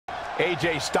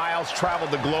AJ Styles traveled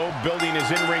the globe building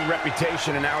his in-ring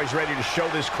reputation, and now he's ready to show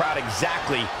this crowd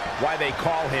exactly why they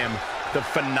call him the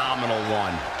Phenomenal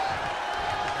One.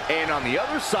 And on the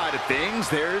other side of things,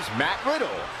 there's Matt Riddle,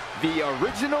 the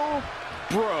original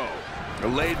bro. A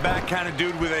laid-back kind of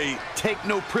dude with a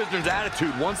take-no-prisoners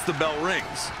attitude once the bell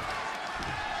rings.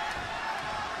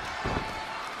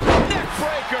 Neck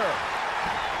breaker!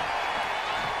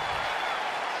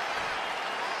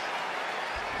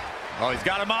 Oh, he's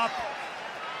got him up.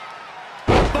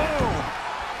 Boom!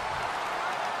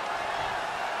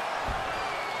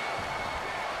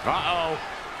 Uh-oh.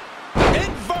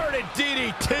 Inverted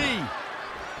DDT!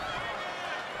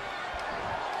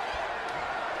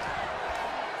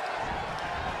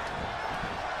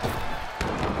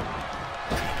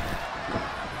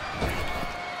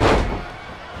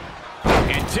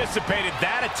 Anticipated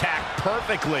that attack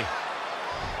perfectly.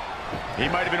 He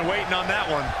might have been waiting on that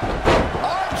one.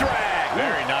 Arm drag!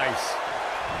 Very nice.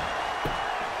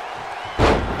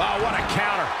 Oh, what a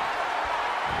counter.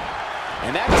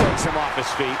 And that takes him off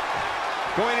his feet.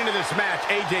 Going into this match,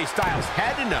 AJ Styles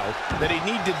had to know that he'd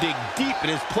need to dig deep in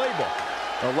his playbook.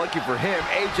 Well, lucky for him,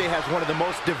 AJ has one of the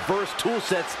most diverse tool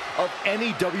sets of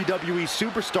any WWE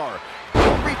superstar.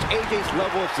 Don't reach AJ's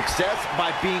level of success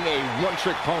by being a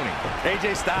one-trick pony.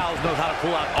 AJ Styles knows how to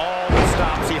pull out all the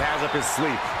stops he has up his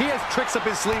sleeve. He has tricks up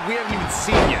his sleeve we haven't even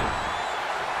seen yet.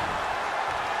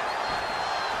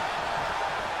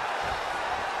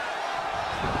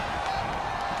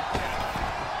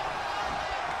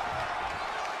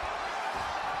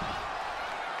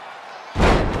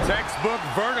 Textbook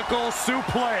vertical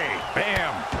suplex.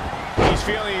 Bam. He's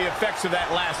feeling the effects of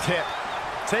that last hit.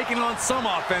 Taking on some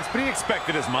offense, but he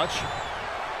expected as much.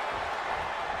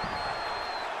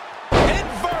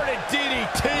 Inverted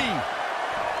DDT.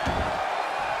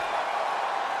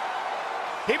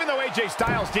 Even though AJ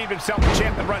Styles deemed himself the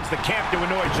champ that runs the camp to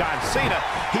annoy John Cena,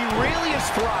 he really has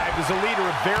thrived as a leader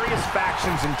of various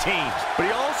factions and teams. But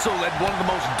he also led one of the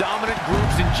most dominant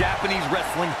groups in Japanese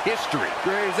wrestling history.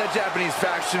 Graves, that Japanese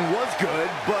faction was good,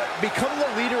 but becoming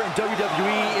a leader in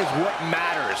WWE is what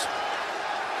matters.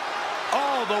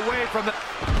 All the way from the...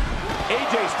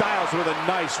 AJ Styles with a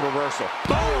nice reversal.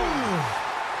 Boom!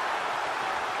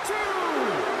 Two.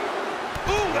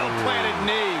 Ooh, well-planted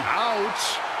knee.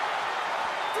 Ouch.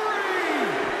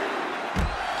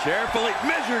 Carefully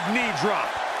measured knee drop.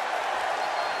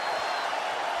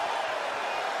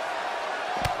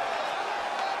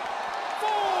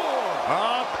 Four.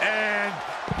 Up and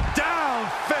down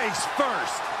face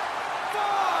first.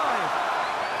 Five.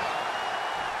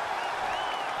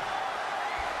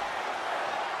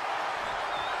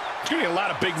 There's going to be a lot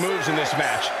of big moves in this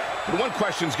match. But one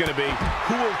question is going to be,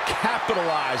 who will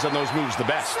capitalize on those moves the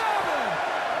best?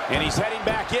 And he's heading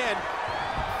back in.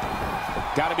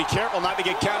 Got to be careful not to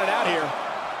get counted out here.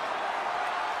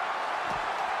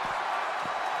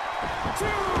 Two.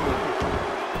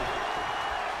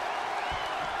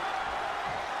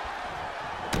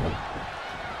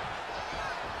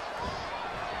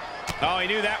 Oh, he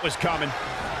knew that was coming.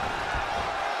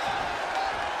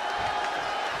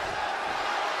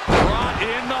 Brought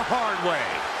in the hard way.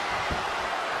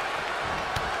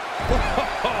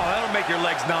 Oh, that'll make your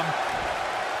legs numb.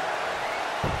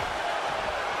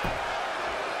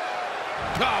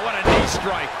 Oh, what a knee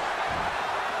strike.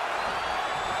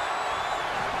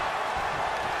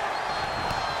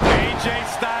 AJ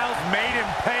Styles made him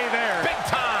pay there. Big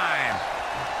time.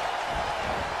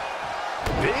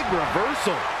 Big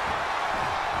reversal.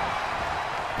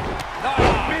 Oh,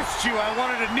 I missed you. I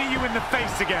wanted to knee you in the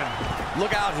face again.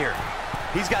 Look out here.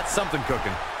 He's got something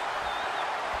cooking.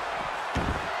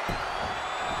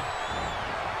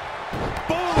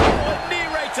 Boom! A knee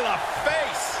right to the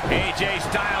face. AJ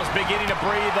Styles beginning to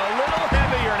breathe a little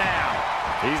heavier now.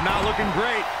 He's not looking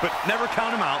great, but never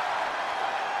count him out.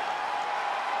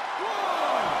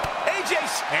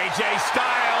 AJ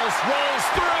Styles rolls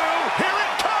through. Here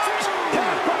it comes.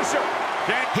 Head crusher.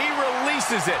 He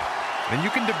releases it. And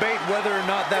you can debate whether or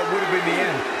not that would have been the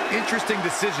end. Interesting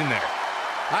decision there.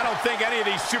 I don't think any of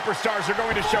these superstars are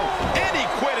going to show any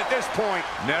quit at this point.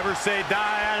 Never say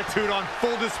die attitude on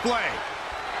full display.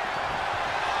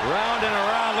 Round and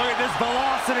around. Look at this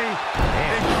velocity.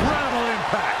 Incredible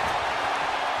impact.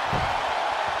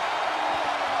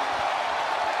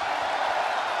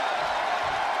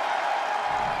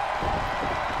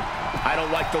 I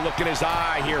don't like the look in his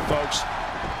eye here, folks.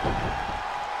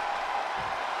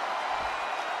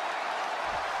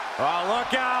 Oh,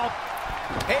 look out.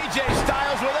 AJ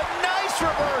Styles with a nice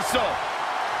reversal.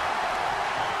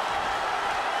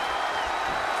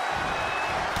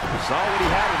 Saw what he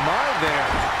had in mind there.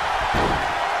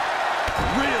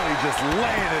 Really just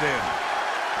laying it in.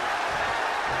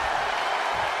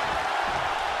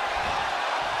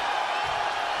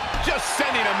 Just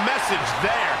sending a message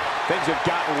there. Things have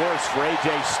gotten worse for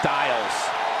AJ Styles.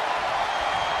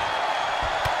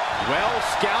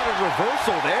 Well-scouted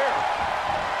reversal there.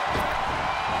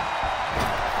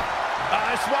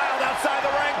 It's wild outside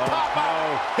the ring. Pop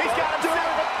up. He's got him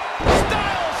set.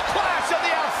 Styles clash on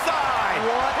the outside.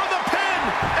 What? For the pin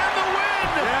and the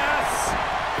win. Yes.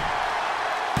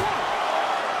 1,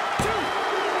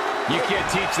 2. You can't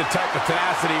teach the type of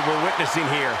tenacity we're witnessing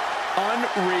here.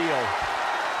 Unreal.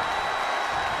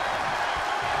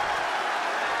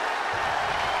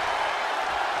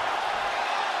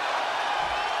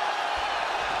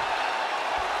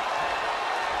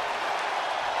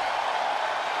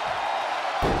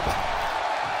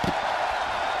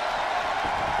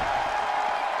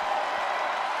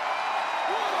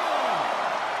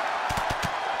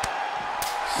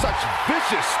 Such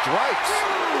vicious strikes.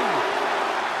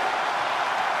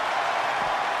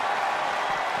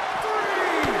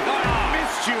 I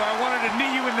missed you. I wanted to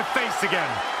knee you in the face again.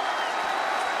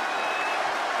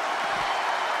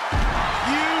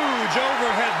 Huge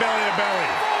overhead belly to belly.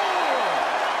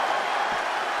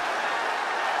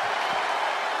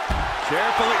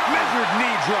 Carefully measured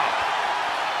knee drop.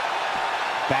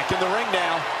 Back in the ring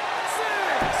now.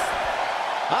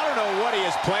 I don't know what he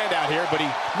has planned out here, but he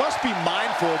must be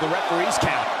mindful of the referee's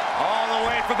count. All the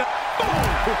way for the...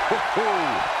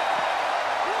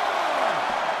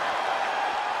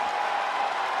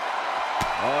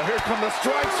 Oh, here come the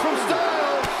strikes from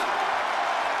Styles.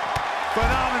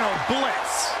 Phenomenal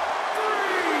blitz.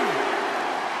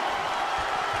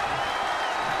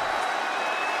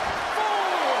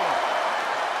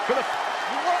 For the...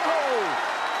 Whoa!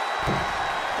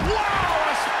 Wow,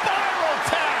 a spiral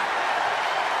tap!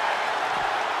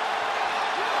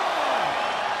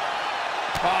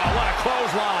 Oh, what a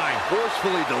clothesline.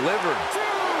 Forcefully delivered. 3,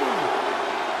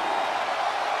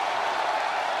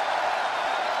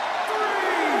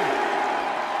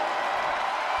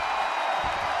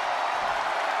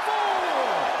 4,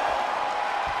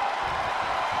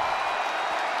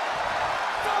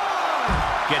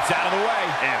 5. Gets out of the way.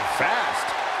 And fast.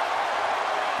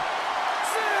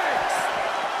 6.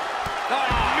 Oh,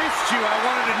 I missed you. I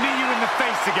wanted to knee you in the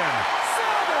face again.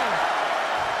 7.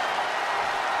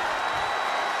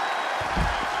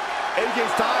 AJ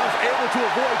Styles able to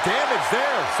avoid damage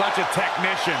there. Such a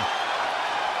technician.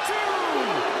 2.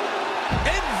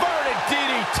 Inverted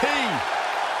DDT.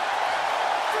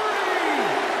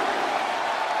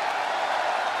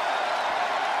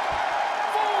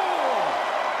 4,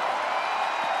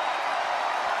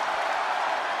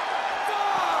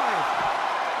 5.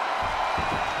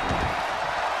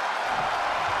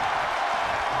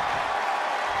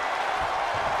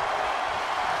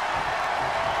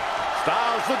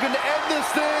 Styles looking to end this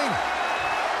thing.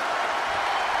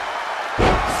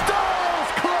 Styles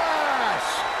clash.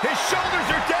 His shoulders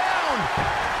are down.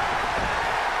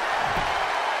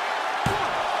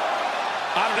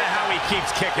 I don't know how he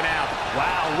keeps kicking out.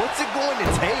 Wow, what's it going to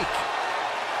take?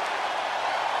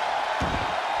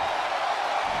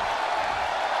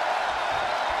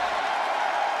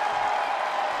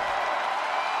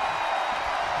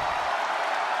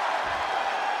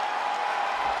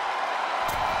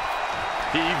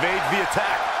 He evades the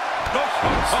attack.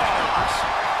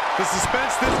 The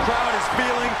suspense this crowd is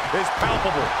feeling is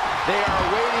palpable. They are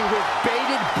waiting with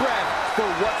bated breath for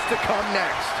what's to come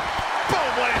next.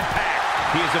 Boom, what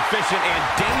impact. He is efficient and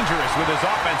dangerous with his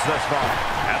offense thus far.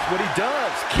 That's what he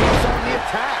does. Keeps on the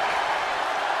attack.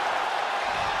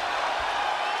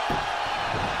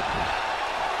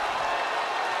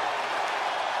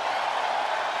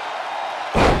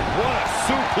 What a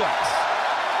suplex.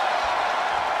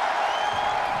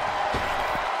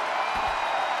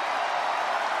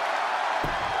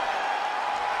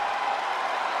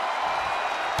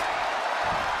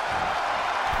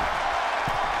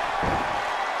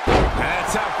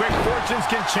 That's how quick fortunes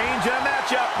can change in a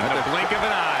matchup. In a blink of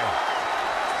an eye.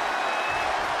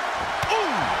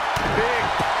 Ooh, big.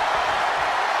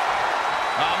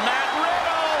 Matt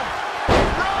Riddle.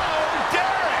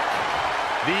 Derek.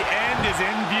 The end is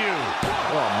in view.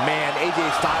 Oh, man,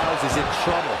 AJ Styles is in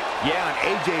trouble. Yeah, and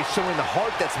AJ is showing the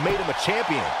heart that's made him a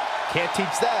champion. Can't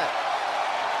teach that.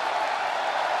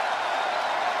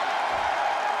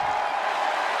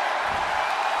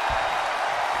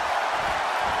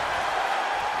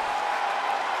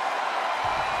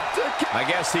 I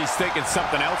guess he's thinking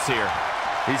something else here.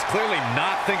 He's clearly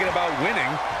not thinking about winning.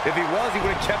 If he was, he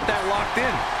would have kept that locked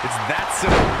in. It's that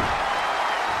simple.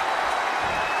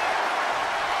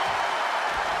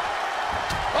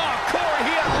 Oh, Corey,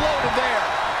 he unloaded there.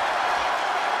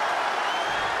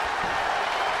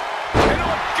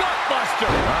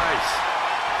 buster. Nice.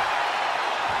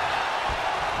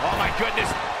 Oh, my goodness.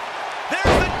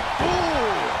 There's the...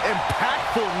 Ooh,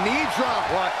 impactful knee drop.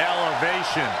 What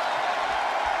elevation.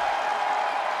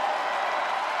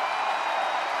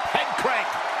 Head crank.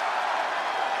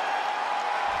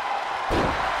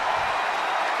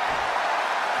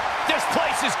 This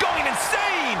place is going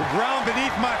insane. The ground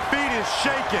beneath my feet is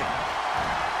shaking.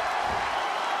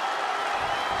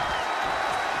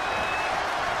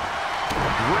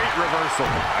 Great reversal.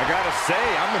 I gotta say,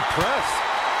 I'm impressed.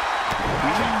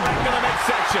 Right to the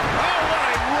midsection. Oh, what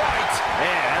a right.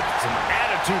 Man, that's some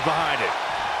attitude behind it.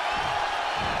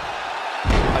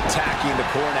 Attacking the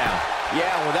core now.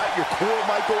 Yeah, without your core,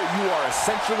 Michael, you are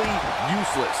essentially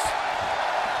useless.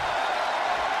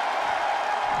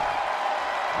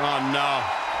 Oh, no.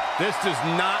 This does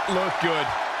not look good.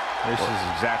 This is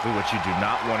exactly what you do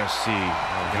not want to see.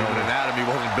 Human anatomy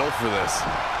wasn't built for this.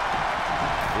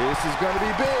 This is going to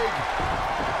be big.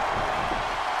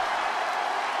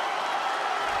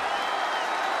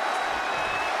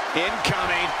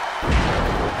 Incoming.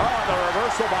 Oh, the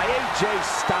reversal by AJ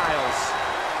Styles.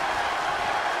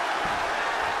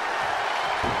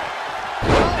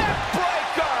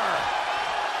 Neckbreaker.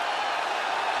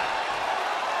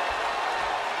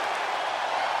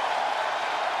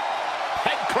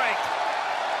 Head crank.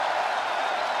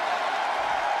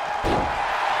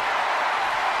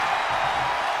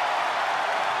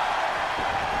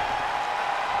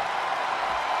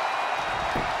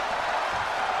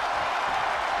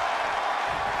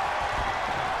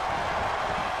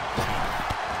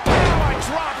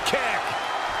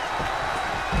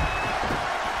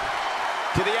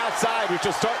 To the outside, which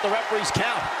will start the referee's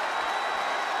count.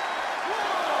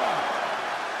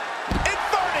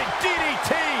 Inverted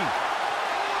DDT.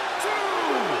 2.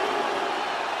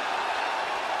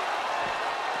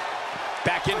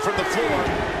 Back in from the floor.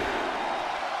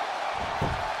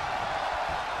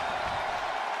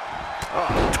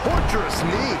 Oh, torturous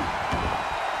knee.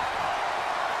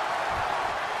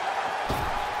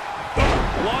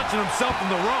 Launching himself from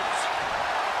the ropes.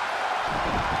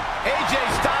 AJ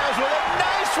Styles with a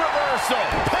nice reversal.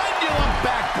 Pendulum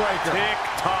backbreaker.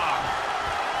 Tick-tock.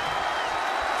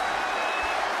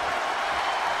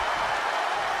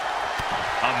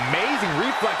 Amazing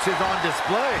reflexes on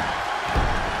display.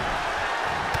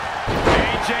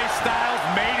 AJ Styles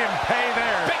made him pay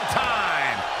there. Big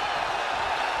time.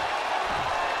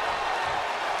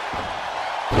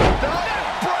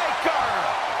 Neckbreaker.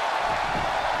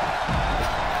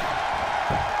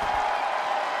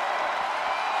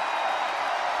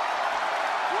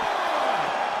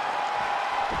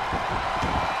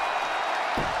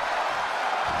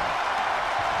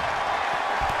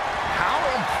 How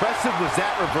impressive was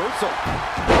that reversal?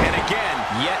 And again,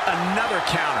 yet another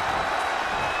counter.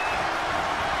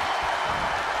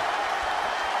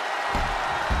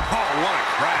 Oh, what a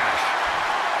crash.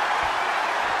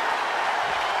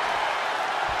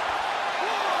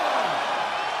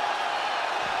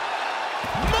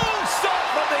 Moonsault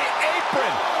from the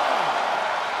apron.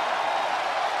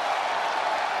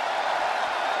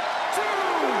 2.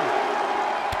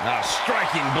 A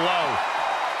striking blow.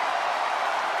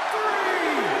 3.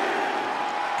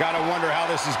 Gotta wonder how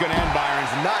this is gonna end, Byron.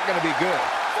 It's not going to be good. 4.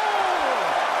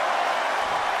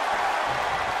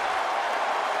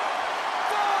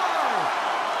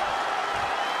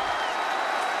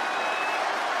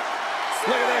 5.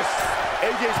 Look at this.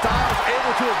 AJ Styles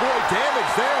able to avoid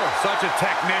damage there. Such a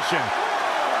technician.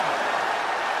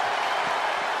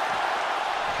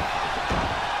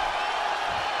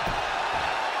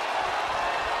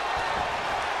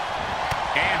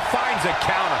 And finds a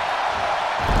counter.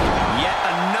 Yet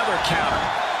another counter.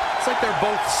 It's like they're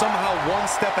both somehow one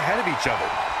step ahead of each other.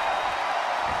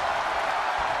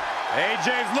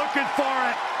 AJ's looking for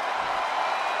it.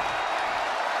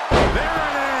 There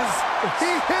it is.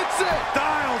 He hits it.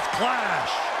 Styles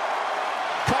clash.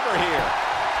 Cover here.